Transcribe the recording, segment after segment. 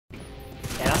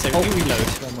Oh, you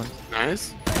reload. Roman.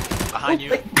 Nice. Behind you.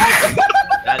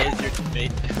 That is your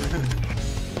teammate.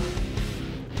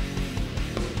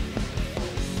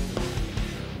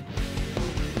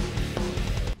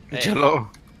 Hey. Jello.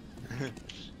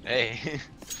 Hey.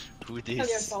 Who Kill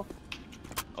this? yourself.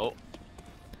 Oh.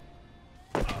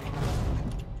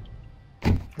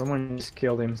 Roman just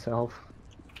killed himself.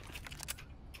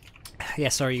 Yeah,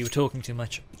 sorry, you were talking too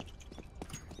much.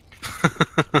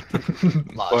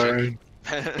 Logic.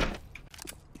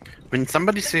 When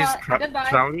somebody says Goodbye.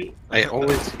 Shroudy, I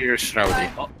always hear Shroudy.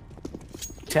 Oh.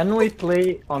 Can we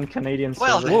play on Canadian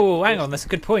Well, server? Whoa, hang on, that's a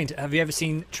good point. Have you ever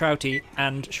seen Trouty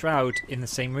and Shroud in the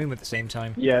same room at the same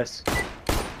time? Yes.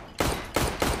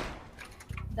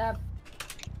 Dab.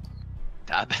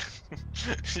 Dab.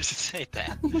 Just say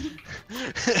dab.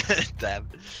 Dab.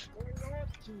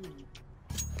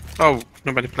 Oh,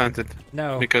 nobody planted.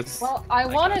 No. Because Well, I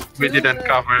wanted to. we didn't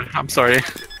cover. I'm sorry.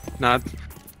 Not.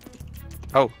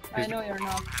 Oh. I know you're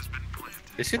not.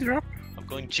 Is he drop? I'm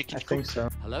going chicken. I think so.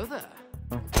 Hello there.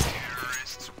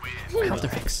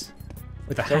 Elderix.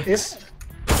 With a So axe.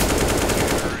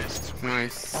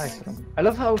 Nice. Nice. I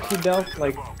love how he dealt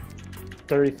like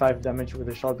 35 damage with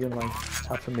a shotgun like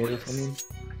half a meter from him.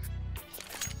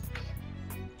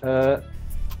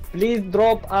 Please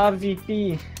drop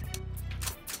AVP.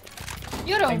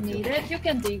 You don't Thank you. need it. You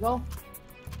can deagle.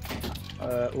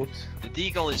 Oops. The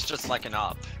deagle is just like an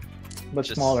op. But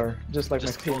Just- smaller, just like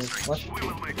just my penis. close What?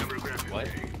 What?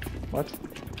 What?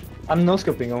 I'm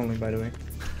no-scoping only, by the way.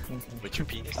 Okay. With your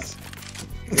penis?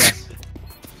 Yes.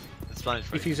 It's fine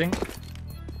for you. Defusing.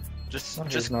 Just No,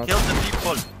 he's just not. kill the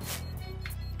people.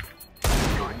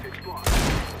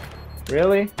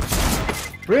 Really?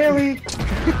 Really?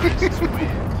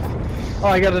 Oh,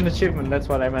 I got an achievement, that's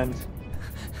what I meant.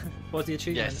 What's the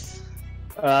achievement? Yes.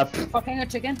 Fucking a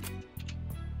chicken.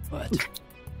 What?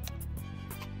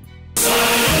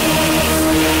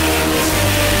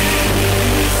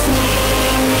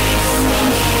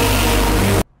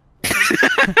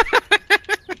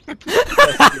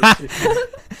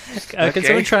 Can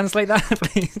someone translate that,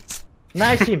 please?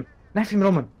 Knife him! Knife him,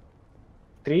 Roman!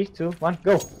 3, 2, 1,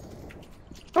 go! Go,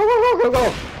 go, go, go,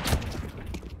 go!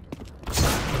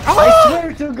 I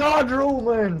swear to God,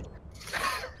 Roman!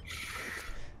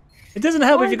 It doesn't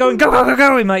help if you're going go, go, go,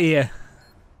 go in my ear.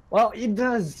 Well, it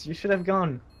does. You should have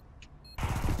gone.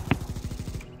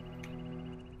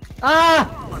 Ah!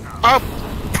 Oh!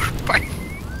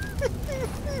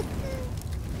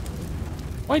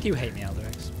 Why do you hate me,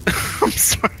 Elderix? I'm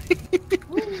sorry.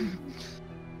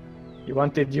 He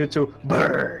wanted you to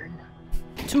burn.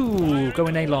 2,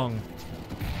 going A long.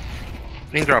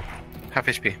 In drop. Half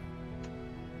HP.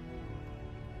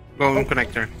 Go on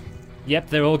connector. Yep,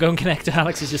 they're all going connector.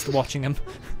 Alex is just watching them.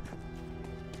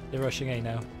 They're rushing A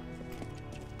now.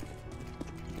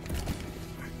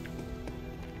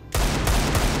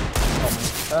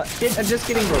 Just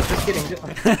kidding, bro. Just kidding.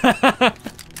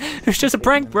 It was just a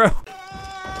prank, bro.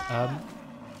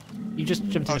 You just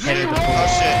jumped in the head of the pool.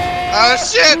 Oh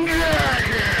shit!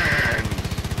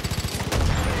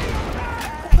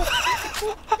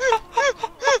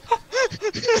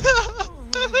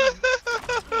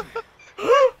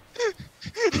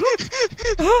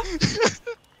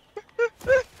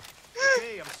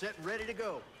 Okay, I'm set and ready to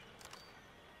go.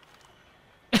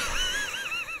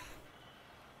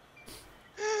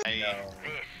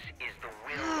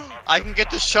 I can get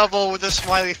the shovel with a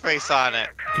smiley face on it.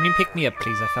 Can you pick me up,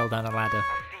 please? I fell down a ladder.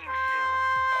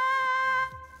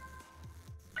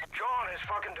 John is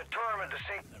fucking determined to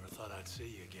see. Never thought I'd see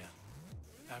you again.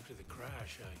 After the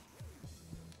crash,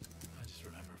 I just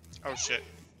remember. Oh shit.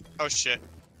 Oh shit.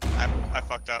 I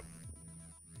fucked up.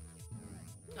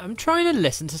 I'm trying to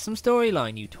listen to some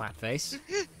storyline, you twatface.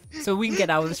 So we can get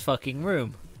out of this fucking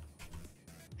room.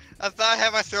 I thought I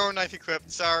had my throwing knife equipped,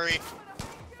 sorry.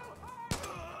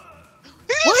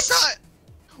 What?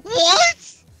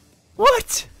 What?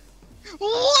 What?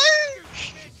 What?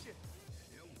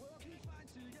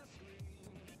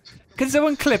 Can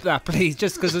someone clip that, please?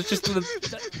 Just because it's just the...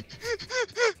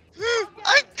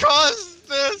 I caused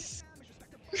this!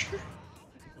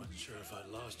 Wasn't sure if I'd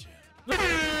lost you.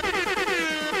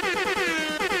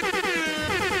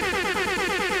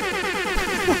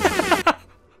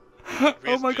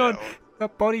 Oh my god,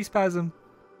 that body spasm.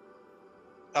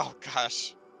 Oh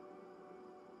gosh.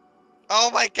 Oh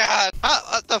my god!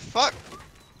 What the fuck?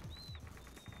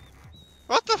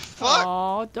 What the fuck?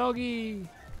 Aw, doggy.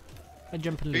 I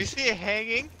jump and Do you leap. see it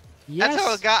hanging? Yes. That's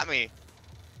how it got me.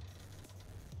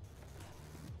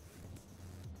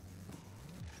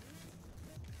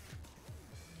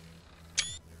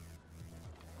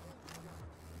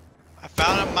 I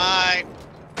found a mine.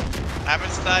 I'm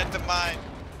inside the mine.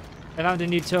 I found a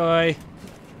new toy.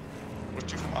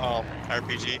 What you? Oh,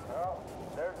 RPG. Well,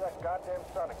 there's that goddamn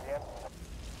sun again.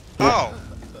 Oh,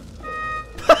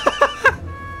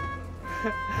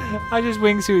 I just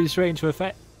wingsuited straight into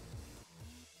effect.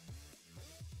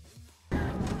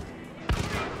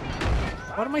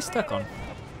 What am I stuck on?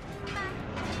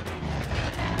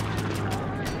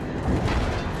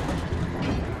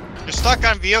 you're stuck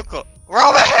on vehicle.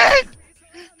 Roman!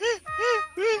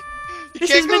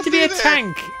 This is meant to be a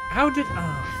tank. How did?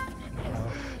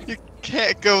 Oh. You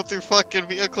can't go through fucking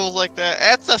vehicles like that.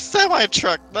 That's a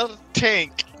semi-truck, not a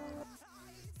tank.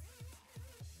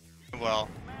 Well,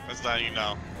 that's not you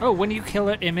know. Oh, when you kill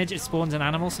an image, it spawns an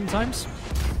animal sometimes.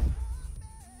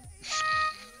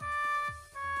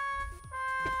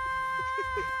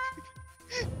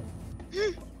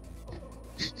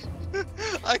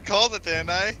 I called it, didn't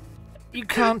I? You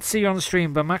can't see on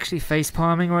stream, but I'm actually face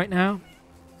palming right now.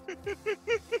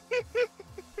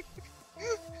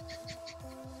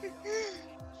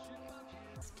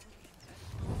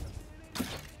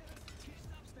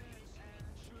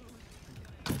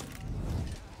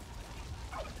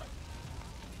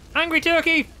 Angry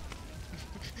turkey!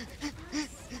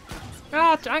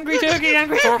 Ah, angry turkey,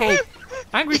 angry turkey!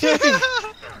 Angry turkey!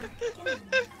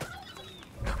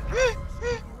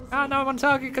 Ah, no, I'm on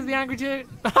target because the angry turkey.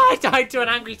 I died to an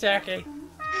angry turkey!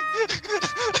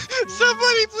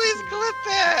 Somebody please clip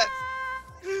that!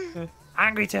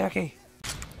 Angry turkey!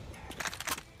 I'm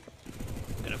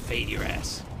gonna fade your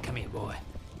ass. Come here, boy.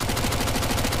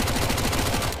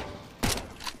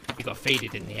 You got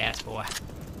faded in the ass, boy.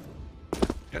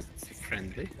 Just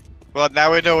friendly. Well,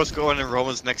 now we know what's going in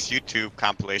Roman's next YouTube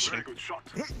compilation.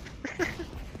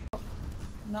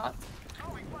 Not.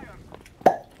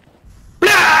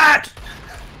 Blood!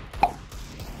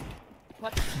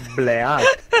 What? Bleat.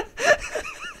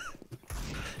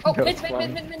 Oh, No, mid.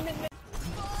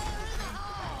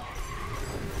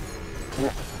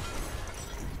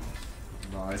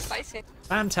 Nice. Spicy.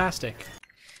 Fantastic.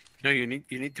 No, you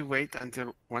need to wait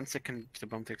until 1 second the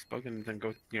bomb to explode and then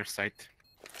go near site.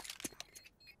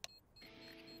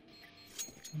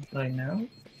 Like now?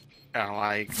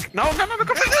 Like no, go.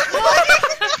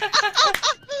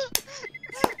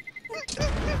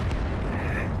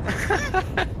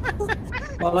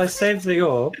 Well, I saved the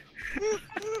orb.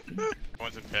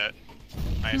 One's a pet.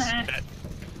 Nice pet.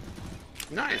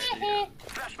 Nice.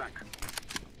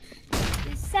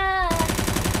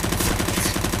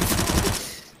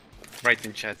 Right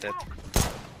in chat that.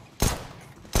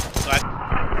 So I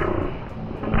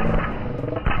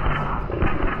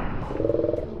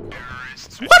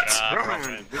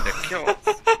Roman with the kill.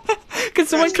 Can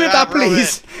someone Good clip job, that,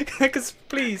 please? Cause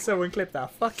please, someone clip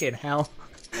that. Fucking hell.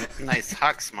 Nice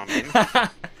hacks, my man.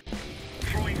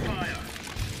 Throwing fire.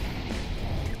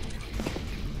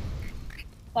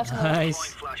 That's not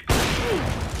Nice.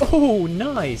 Flashbang. Oh,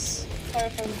 nice. sorry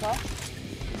for the boss.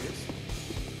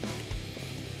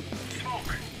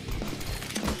 Smoke.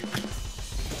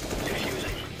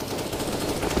 Diffusing.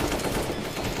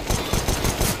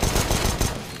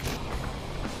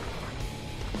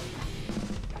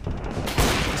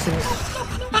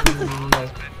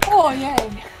 Oh,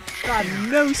 yay. God,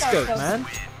 no scope, close. man.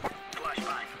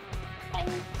 Flashbang. Thank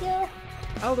you.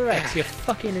 Alderex, you're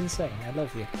fucking insane. I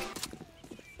love you.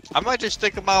 I might just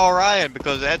stick with my Orion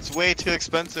because that's way too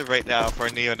expensive right now for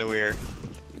a Neo Nuir.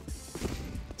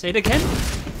 Say it again.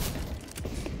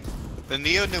 The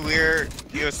Neo Nuir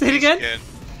USB Say it again? skin.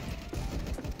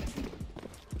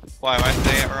 Why am I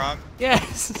saying it wrong?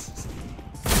 Yes.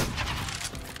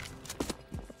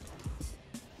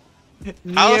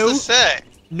 How Neo does it say?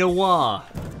 Noir.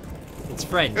 It's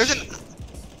French. There's an.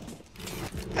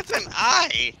 That's an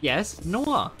I. Yes,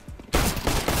 noir.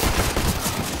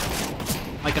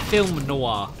 Like a film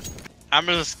noir. I'm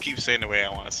gonna just keep saying the way I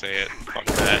want to say it. Fuck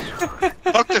that.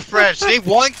 Fuck the French. Name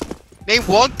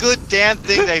one good damn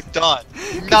thing they've done.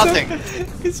 Nothing.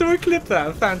 Can someone clip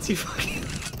that? Fancy fucking.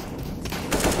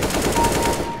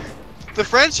 The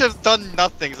French have done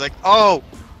nothing. It's like, oh,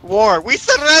 war. We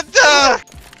surrender.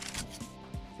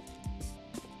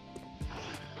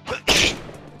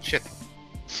 Shit.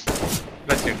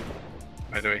 Bless you.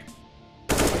 By the way.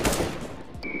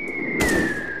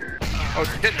 Oh,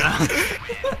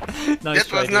 that Nice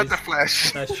try, was not dude. a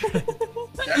flash. Nice try. That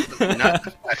was not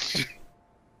a flash.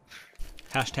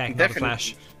 Hashtag not a Definitely.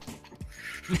 flash.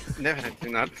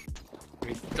 Definitely not.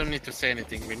 We don't need to say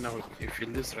anything. We know if you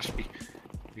lose Rush B,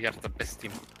 we are the best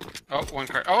team. Oh, one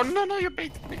card. Oh no, you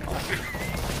baited me.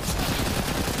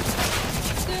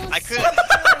 I couldn't.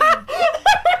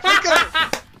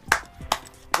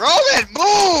 Roman,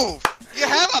 move! You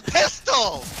have a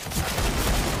pistol!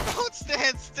 Don't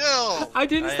stand still. I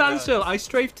didn't I stand know. still. I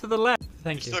strafed to the left.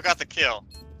 Thank you. Still got the kill.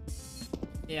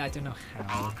 Yeah, I don't know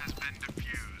how.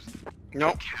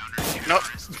 Nope. Nope.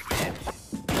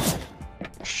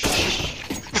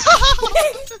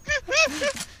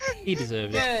 He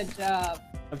deserved it. Good job.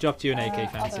 I've dropped you an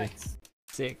AK fancy. Others.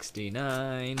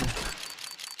 69.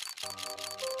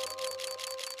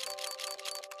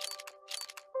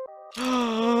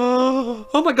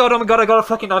 Oh my god, I got a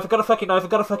fucking knife, I got a fucking knife.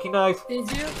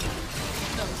 Did you?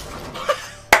 No.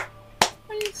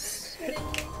 Are you shitting me?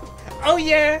 Oh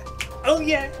yeah! Oh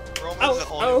yeah! Roman's the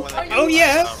only one that Are gets you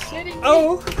yeah. shitting me?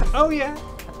 Oh yeah!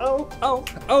 Oh yeah!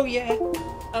 Oh yeah!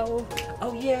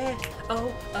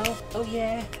 Oh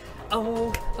yeah!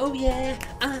 Oh yeah!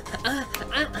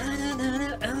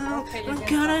 Okay, I you're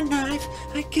got a knife!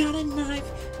 I got a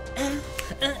knife! Oh,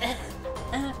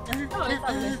 it's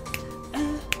ugly.